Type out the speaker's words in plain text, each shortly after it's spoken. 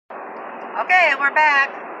Okay, we're back.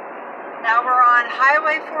 Now we're on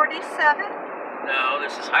Highway 47. No,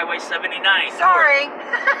 this is Highway 79. Sorry.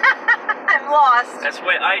 I'm lost. That's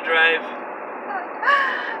where I drive.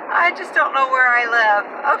 I just don't know where I live.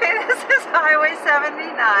 Okay, this is Highway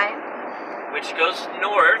 79. Which goes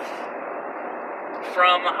north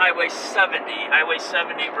from Highway 70. Highway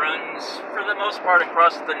 70 runs, for the most part,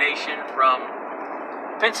 across the nation from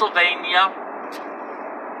Pennsylvania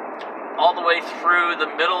all the way through the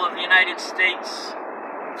middle of the United States,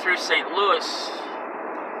 through St. Louis,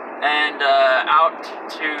 and out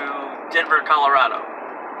to Denver, Colorado.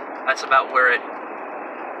 That's about where it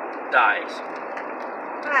dies.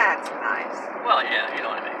 That's nice. Well, yeah, you know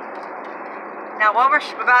what I mean. Now what we're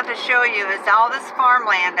about to show you is all this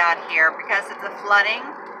farmland out here. Because of the flooding,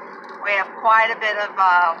 we have quite a bit of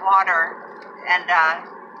water and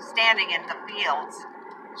standing in the fields.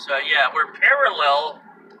 So yeah, we're parallel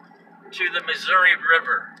to the Missouri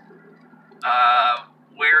River,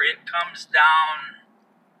 where it comes down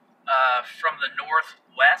from the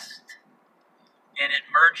northwest, and it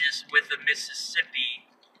merges with the Mississippi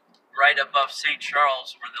right above St.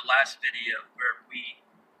 Charles, where the last video where we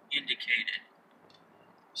indicated.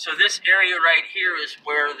 So this area right here is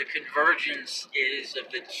where the convergence is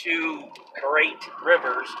of the two great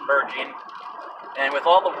rivers merging, and with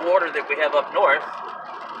all the water that we have up north,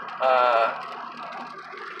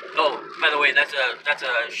 oh, by the way, that's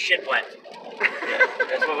a shit plant. Yeah,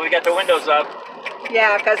 that's what we got the windows up.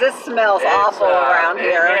 Yeah, because it smells awful around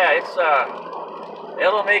here. Yeah,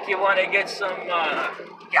 it'll make you want to get some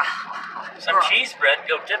cheese bread,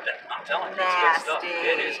 go dipping. I'm telling you, it's good stuff.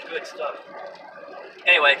 It is good stuff.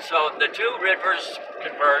 Anyway, so the two rivers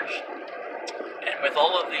converge, and with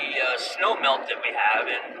all of the snow melt that we have,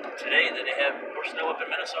 and today that they have more snow up in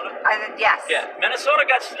Minnesota? Yes. Yeah, Minnesota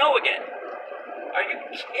got snow again. Are you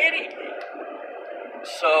kidding me?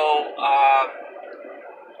 So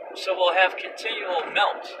we'll have continual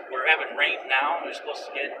melt. We're having rain now. We're supposed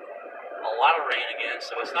to get a lot of rain again,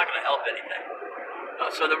 so it's not going to help anything.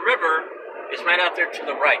 So the river is right out there to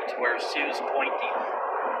the right, where Sue's pointing.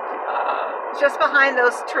 Just behind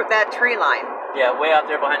that tree line. Yeah, way out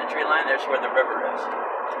there behind the tree line, there's where the river is.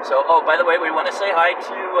 So, oh, by the way, we want to say hi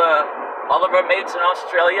to all of our mates in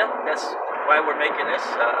Australia. That's why we're making this.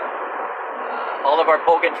 All of our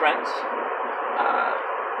Bogan friends.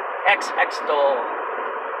 Hextol,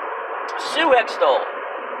 Sue Hextol,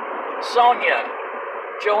 Sonia,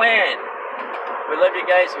 Joanne. We love you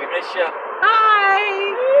guys. We miss you. Hi.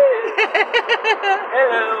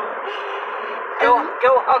 Hello.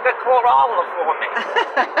 Go hug a koala for me.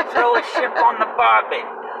 Throw a ship on the barbie.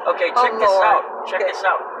 Okay, check this out. Check this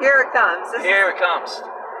out. Here it comes. Here it comes.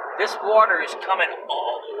 This water is coming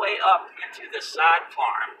all the way up into the sod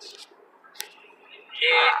farms.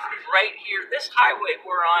 And right here, this highway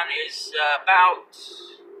we're on is about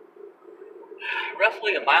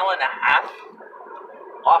roughly 1.5 miles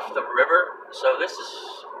off the river. So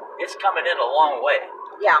it's coming in a long way.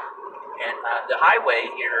 Yeah. And the highway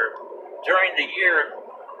here, during the year,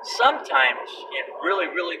 sometimes in really,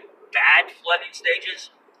 really bad flooding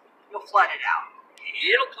stages, You'll flood it out.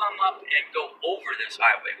 It'll come up and go over this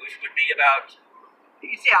highway, which would be about...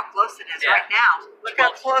 You can see how close it is right now. Look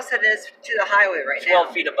how close it is to the highway right now.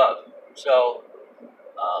 12 feet above. So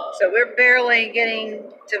we're barely getting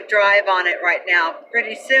to drive on it right now.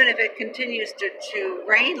 Pretty soon, if it continues to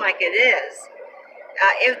rain like it is,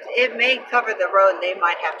 it may cover the road and they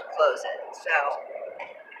might have to close it. So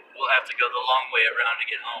we'll have to go the long way around to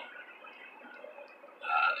get home.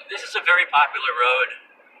 This is a very popular road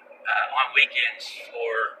on weekends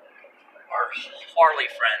for our Harley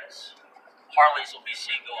friends. Harleys will be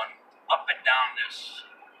seen going up and down this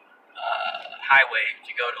highway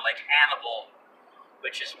to go to Lake Hannibal,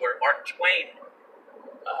 which is where Mark Twain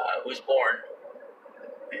was born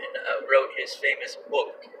and wrote his famous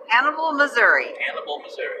book. Hannibal, Missouri. Hannibal,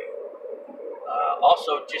 Missouri.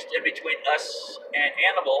 Also, just in between us and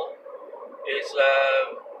Hannibal is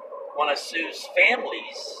one of Sue's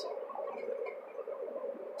family's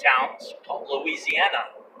towns called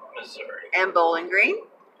Louisiana, Missouri. And Bowling Green.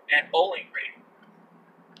 And Bowling Green.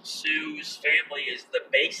 Sue's family is the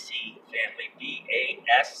Basie family,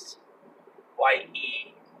 B-A-S-Y-E.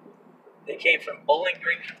 They came from Bowling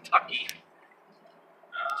Green, Kentucky,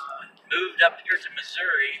 moved up here to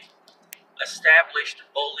Missouri, established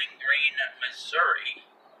Bowling Green, Missouri,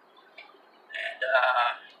 and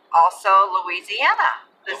also Louisiana,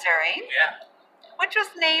 Missouri. Yeah. Which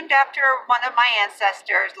was named after one of my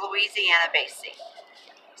ancestors, Louisiana Basie.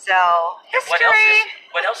 So, history.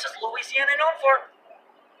 What else is Louisiana known for?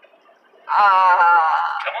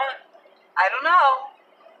 Come on. I don't know.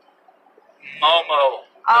 Momo.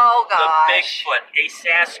 Oh, God. The Bigfoot, a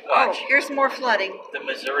Sasquatch, Oh, here's more flooding. the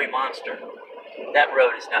Missouri Monster. That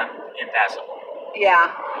road is not impassable.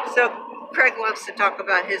 Yeah. So Craig loves to talk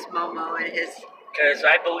about his Momo and his. Because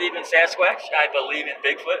I believe in Sasquatch, I believe in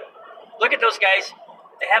Bigfoot. Look at those guys.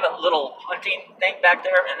 They have a little hunting thing back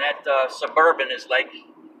there, and that Suburban is like,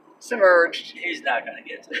 Submerged. he's not going to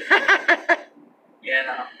get to it. You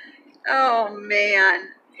know? Oh,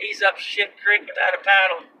 man. He's up shit creek without a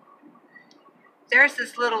paddle. There's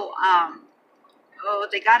this little, oh,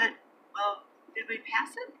 they got it. Oh, did we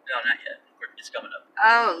pass it? No, not yet. It's coming up.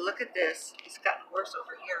 Oh, look at this. It's gotten worse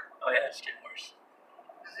over here. Oh, yeah, it's getting worse.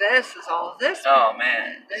 This is all this. Oh,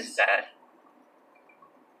 man. This is bad.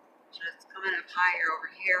 So it's coming up higher over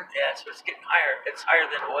here. Yeah, so it's getting higher. It's higher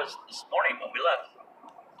than it was this morning when we left.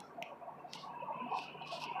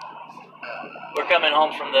 We're coming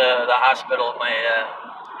home from the hospital.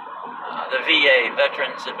 The VA,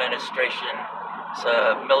 Veterans Administration. It's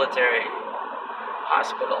a military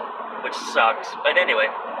hospital, which sucks. But anyway,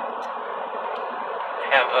 they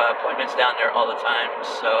have appointments down there all the time.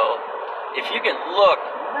 So if you can look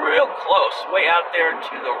real close, way out there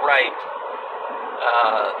to the right,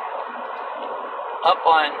 up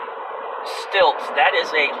on stilts, that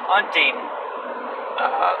is a hunting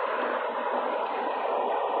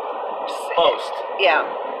post. Yeah.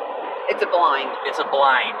 It's a blind. It's a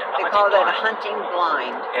blind. They call that a hunting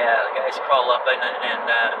blind. Yeah, the guys crawl up and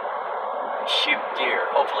shoot deer.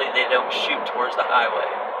 Hopefully they don't shoot towards the highway.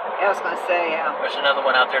 Yeah, I was going to say, yeah. There's another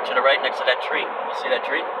one out there to the right next to that tree. You see that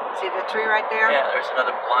tree? See the tree right there? Yeah, there's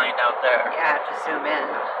another blind out there. Yeah, I have to zoom in.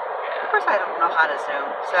 Yeah. Of course, I don't know how to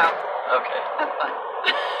zoom, so Okay. have fun.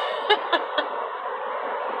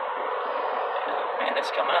 Man,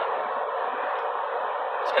 it's coming up.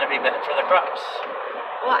 It's going to be bad for the crops.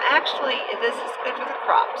 Well, actually, this is good for the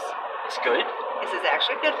crops. It's good. This is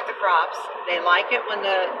actually good for the crops. They like it when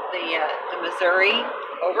the Missouri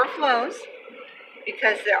overflows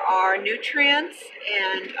because there are nutrients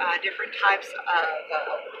and different types of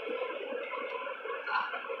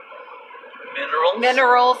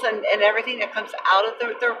minerals and everything that comes out of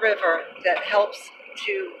the river that helps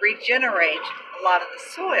to regenerate a lot of the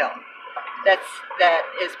soil that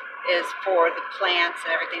is for the plants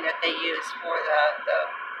and everything that they use for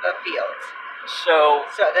the fields. So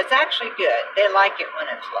that's actually good. They like it when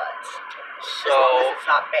it floods. As long as it's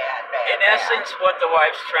not bad. In essence, what the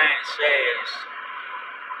wife's trying to say is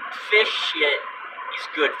fish shit is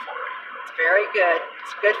good for it. It's very good.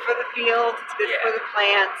 It's good for the fields. It's good for the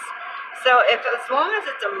plants. So as long as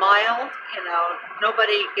it's a mild,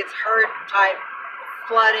 nobody gets hurt type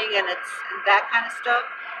flooding and that kind of stuff,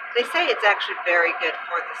 they say it's actually very good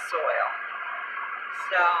for the soil.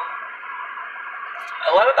 So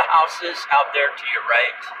a lot of the houses out there to your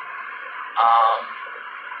right,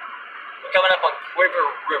 we're coming up on Quiver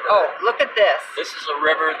River. Oh, look at this. This is a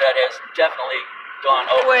river that has definitely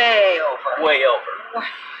gone over. Way over. Way over.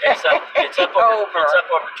 It's up over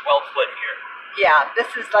 12 foot here. Yeah, this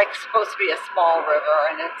is like supposed to be a small river,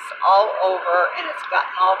 and it's all over, and it's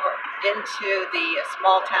gotten over into the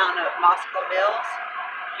small town of Moscow Mills.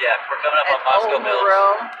 Yeah, we're coming up on Moscow Mills.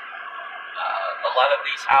 A lot of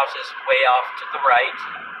these houses way off to the right,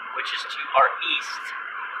 which is to our east.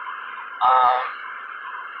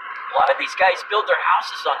 A lot of these guys build their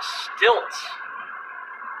houses on stilts.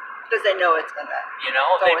 Because they know it's gonna.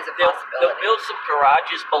 They'll build some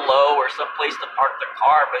garages below or some place to park their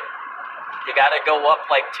car, but you got to go up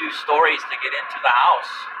like 2 stories to get into the house,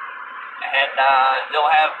 and they'll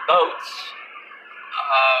have boats.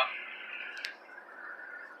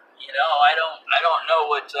 I don't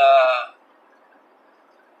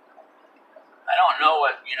know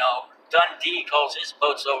what Dundee calls his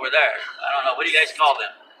boats over there. I don't know. What do you guys call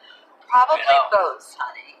them? Probably boats,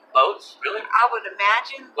 honey. Boats, really? I would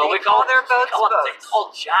imagine. Well, we call their boats boats. It's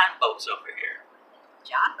called John boats over here.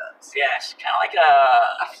 John boats. Yes, kind of like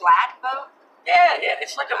a flat boat. Yeah.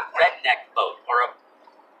 It's like a redneck boat or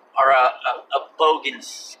a bogan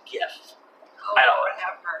skiff. Oh, Lord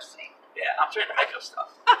have mercy. Yeah, I'm trying to make up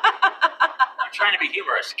stuff. I'm trying to be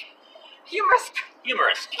humorous. Humorous.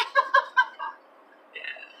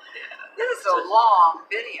 This is a long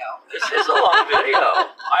video. This is a long video.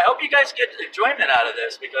 I hope you guys get enjoyment out of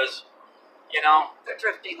this because, they're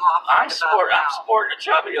drifting off. I'm sporting a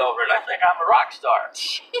chubby over it. I think I'm a rock star.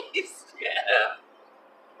 Jeez. Yeah.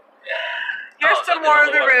 Here's some more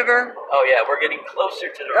of the river. Oh yeah, we're getting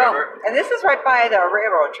closer to the river. And this is right by the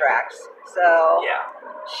railroad tracks. So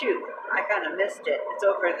shoot, I kind of missed it. It's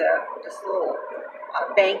over this little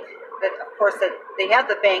bank. That of course they have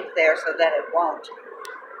the bank there so that it won't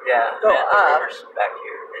go up. The river's back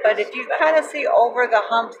here. But if you kind of see over the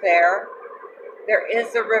hump there, there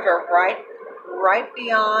is a river right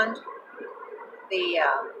beyond the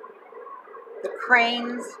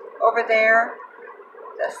cranes over there,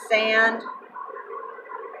 the sand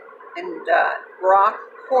and rock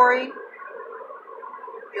quarry.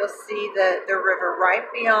 You'll see the river right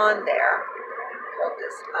beyond there. Hold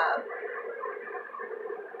this up.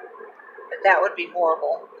 But that would be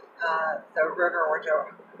horrible. The river were to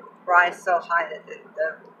rise so high that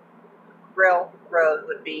the railroad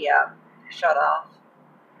would be shut off.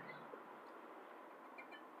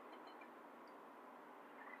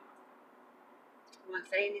 You want to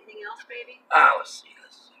say anything else, baby? Let's see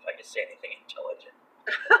this. If I can say anything intelligent.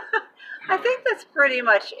 I think that's pretty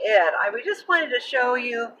much it. We just wanted to show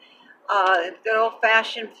you good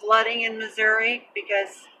old-fashioned flooding in Missouri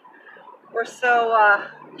because we're so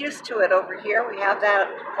used to it over here. We have that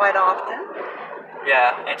quite often.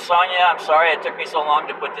 Yeah, and Sonia, I'm sorry it took me so long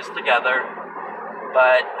to put this together,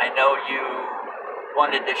 but I know you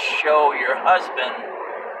wanted to show your husband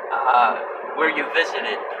where you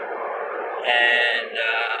visited, and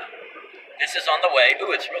this is on the way.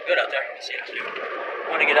 Ooh, it's real good out there. You can see it too.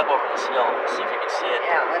 I want to get up over this hill and see if you can see it.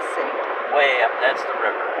 Yeah, let's see. Way up, that's the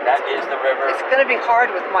river. That is the river. It's going to be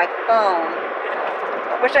hard with my phone.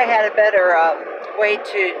 Yeah. I wish I had a better way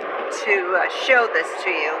to show this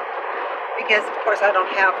to you, because of course I don't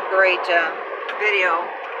have great video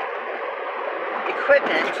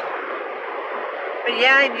equipment. But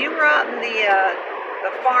yeah, you were out in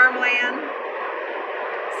the farmland.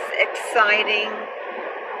 It's exciting.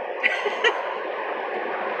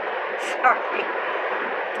 Sorry.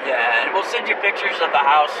 Yeah, and we'll send you pictures of the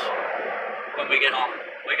house when we get home.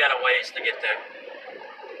 We got a ways to get there.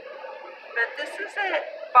 But this is it.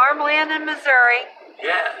 Farmland in Missouri.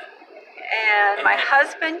 Yeah. And my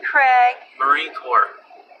husband, Craig. Marine Corps.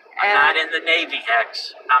 I'm not in the Navy,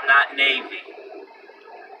 Hex. I'm not Navy.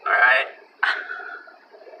 Alright?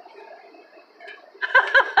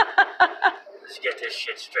 Let's get this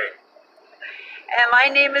shit straight. And my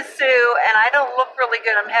name is Sue, and I don't look really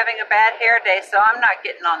good. I'm having a bad hair day, so I'm not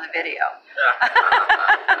getting on the video.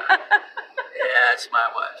 Yeah, that's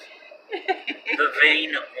my wife. The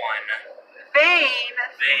vain one. Vain?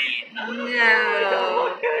 Vain. No. Don't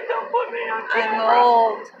look good. Don't put me on camera. I'm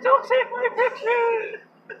old. Don't take my picture.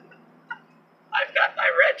 I've got my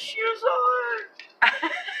red shoes on.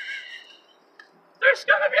 There's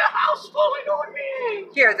gonna be a house falling on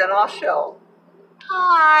me. Here, then I'll show.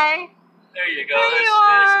 Hi. There you go. There That's you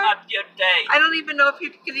are. not your day. I don't even know if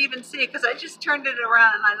you can even see it because I just turned it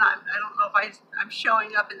around and I don't know if I'm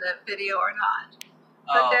showing up in the video or not.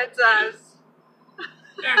 But that's us.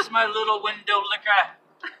 There's my little window licker.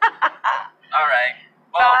 All right.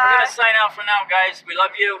 Well, Bye. we're going to sign out for now, guys. We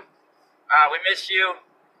love you. We miss you.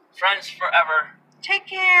 Friends forever. Take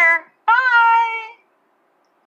care. Bye.